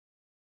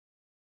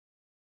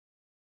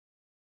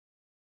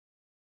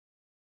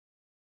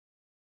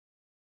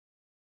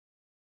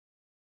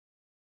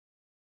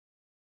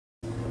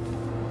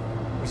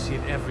see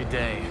it every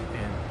day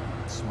in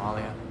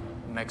Somalia,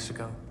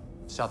 Mexico,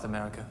 South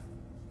America.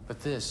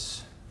 But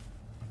this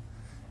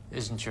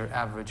isn't your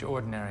average,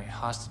 ordinary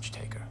hostage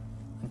taker.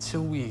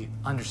 Until we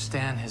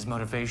understand his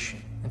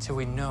motivation, until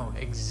we know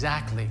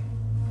exactly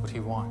what he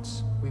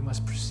wants, we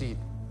must proceed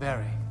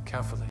very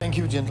carefully. Thank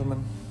you,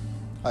 gentlemen.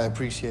 I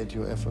appreciate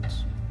your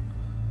efforts.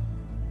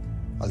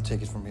 I'll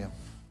take it from here.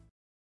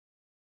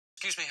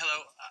 Excuse me, hello.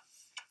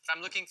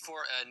 I'm looking for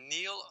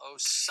Neil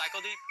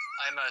O'Cycledy.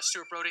 I'm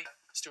Stuart Brody.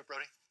 Stuart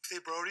Brody.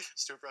 Steve Brody.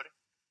 Stuart Brody.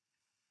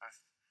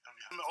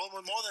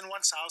 Almost more than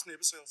 1,000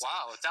 episodes.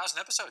 Wow,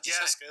 1,000 episodes, you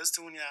Ja, say?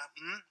 skadestuen, ja.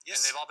 Yes.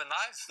 And they've all been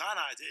live?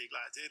 Nej, det er ikke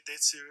live. Det er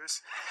dead serious.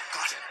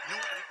 Godt. Nu,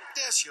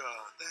 there's your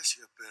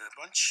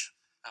brunch.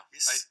 Oh,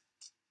 yes.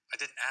 I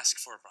didn't ask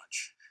for a brunch.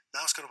 Nu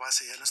skal du bare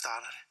se her. Nu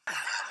starter det.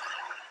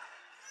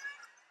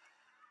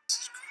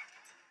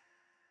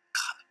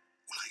 Krabbe.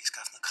 Ulrik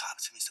skaffede noget krabbe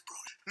til Mr.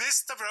 Brody.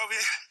 Mr.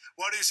 Brody,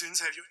 what do you think?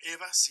 Have you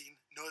ever seen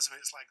noget som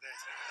helst like that?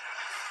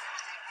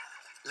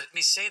 Let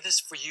me say this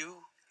for you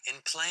in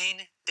plain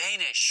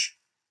Danish.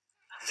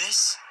 This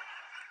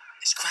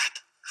is crap.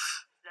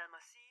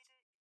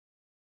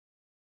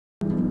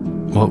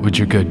 What would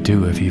your good do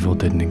if evil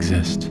didn't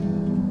exist?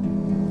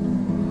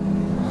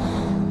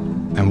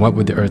 And what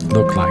would the earth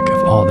look like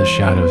if all the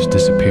shadows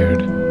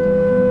disappeared?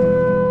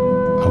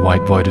 A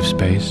white void of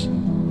space?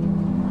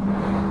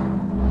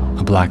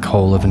 A black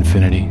hole of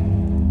infinity?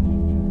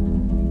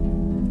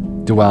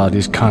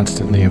 Dualities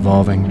constantly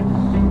evolving,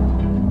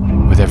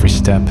 with every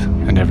step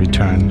and every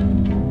turn.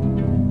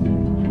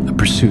 A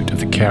pursuit of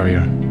the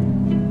carrier,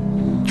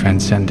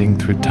 transcending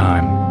through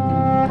time,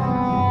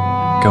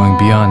 going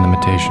beyond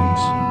limitations.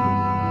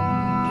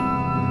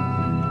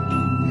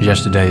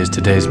 Yesterday is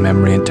today's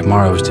memory and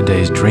tomorrow is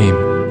today's dream.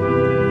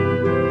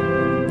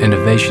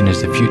 Innovation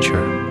is the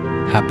future,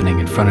 happening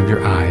in front of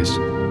your eyes.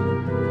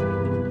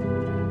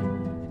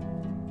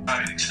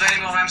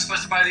 Explaining why I'm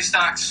supposed to buy these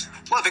stocks.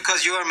 Well,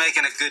 because you are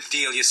making a good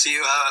deal. You see,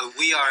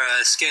 we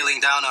are scaling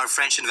down our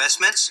French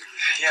investments.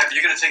 Yeah, but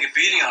you're going to take a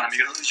beating on them.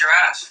 You're going to lose your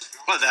ass.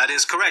 Well, that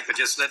is correct, but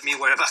just let me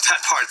worry about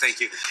that part, thank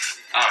you.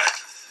 All right.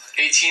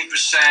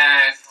 18%,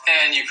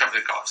 and you cover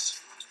the cost.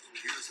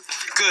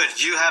 Good,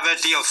 you have a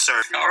deal,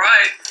 sir. All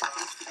right.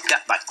 Yeah,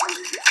 bye.